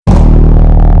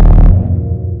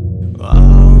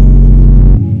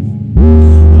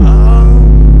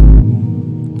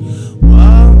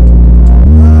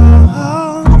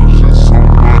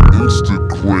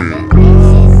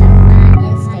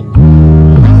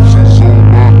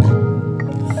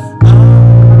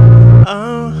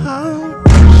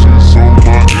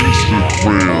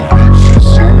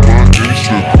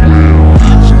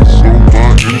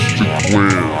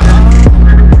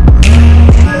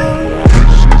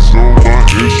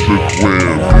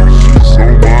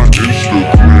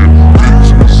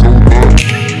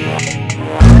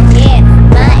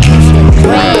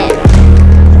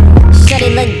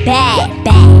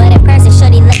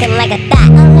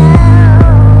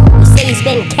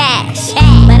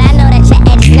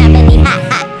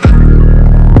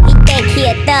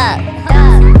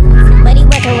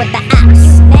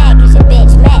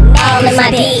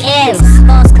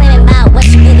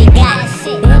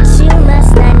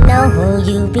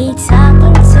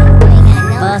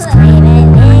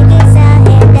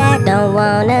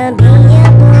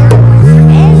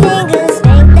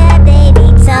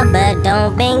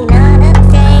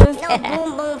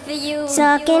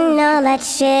all that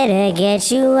shit'll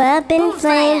get you up in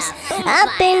flames,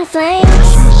 up in flames.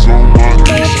 She's on my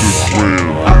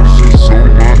Instagram. She's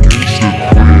on my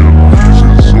Instagram.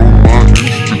 She's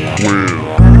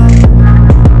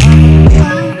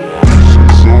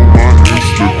on my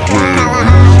Instagram.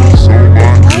 She's on my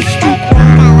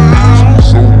Instagram.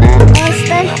 She's on my Instagram. She's on my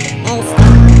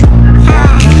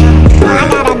I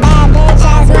got a bad bitch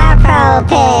as my pro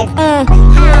pic.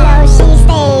 You know she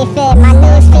stay fit. My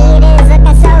news feed is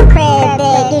looking so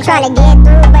cryptic. You tryna get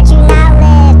through, but you not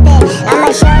lifted. I'ma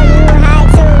show you how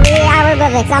to read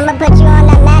hieroglyphics. I'ma put you on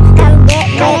the map. Come get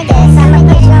with this. I'ma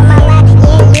put you on my lap.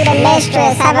 Yeah, you the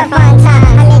mistress. Have a fun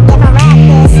time. I make different rap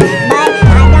this, but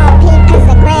I don't peep 'cause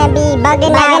the gram be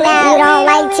bugging out. You don't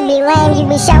like to be lame. You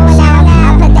be showing out.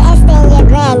 I put the Insta in your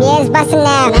gram. Yeah, it's busting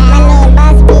out. My name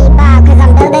Buzz B Bob 'cause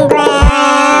I'm building gram.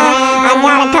 I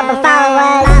got a couple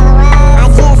followers. I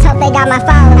just hope they got my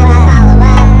followers.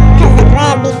 'Cause the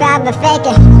gram be forever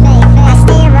faking. I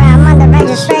stay around, I'm on the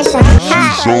registration.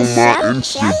 She's on my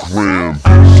Instagram.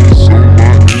 She's on my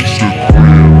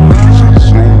Instagram. She's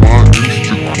on my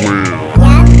Instagram.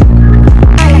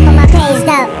 Yeah. All up on my page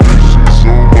though. She's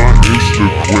on my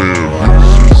Instagram.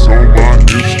 She's on my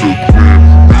Instagram.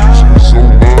 She's on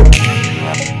my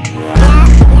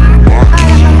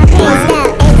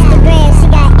Instagram, she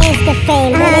got Insta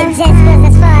fame, but it just goes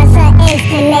as far as her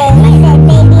Insta name. I said,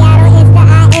 baby, I don't Insta, I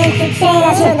entertain. I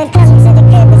should have come to the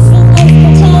crib and see Insta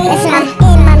change. That's why I'm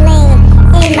in my lane,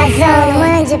 in my zone.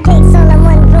 100 pics all in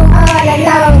one room, all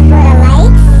alone for the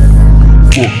likes.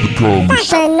 fuck the comments.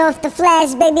 Turn off the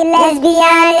flash, baby, let's be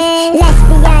honest. Let's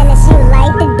be honest, you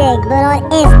like the dick, but on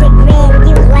Instagram,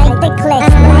 you like the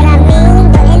clicks. Know what I mean?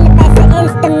 But in the best of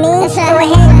Insta memes, go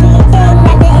ahead, do your thing,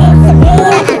 not the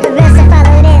intervene. Keep it real, so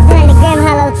follow this. 100 gram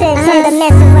hollow tips, I'm the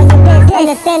man, so run your biz.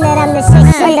 Understand that I'm the shit,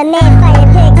 I'm the man, fire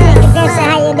pick. Take the gram, so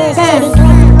how you this? Shady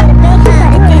glances for the big, for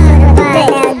the dick, for the dick.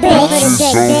 Now, dick, She's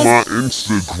on dick, my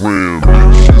Instagram.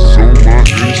 She's on my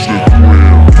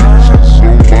Instagram. She's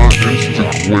on my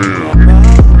Instagram.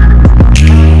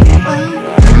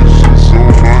 She's on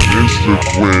my Instagram. She's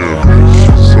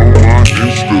on my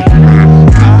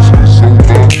Instagram. She's on my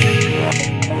Instagram. Do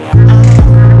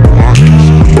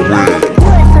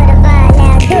it for the vibe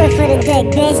now, do it for the dick,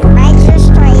 bitch.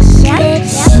 Registration,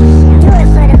 bitch. Do it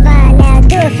for the vibe now,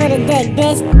 do it for the dick,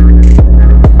 bitch.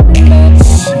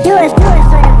 Do it for the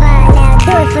vibe now,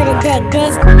 do it for the dick,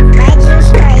 bitch.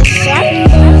 Registration,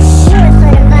 bitch. Do it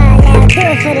for the vibe now, do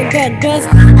it for the dick, bitch.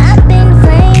 Up in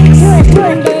flames, do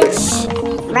it, bitch.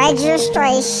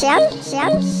 Registration,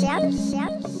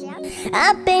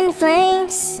 up in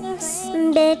flames,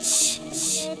 bitch.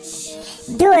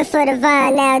 Do it for the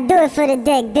vibe now, do it for the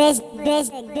dick, bitch.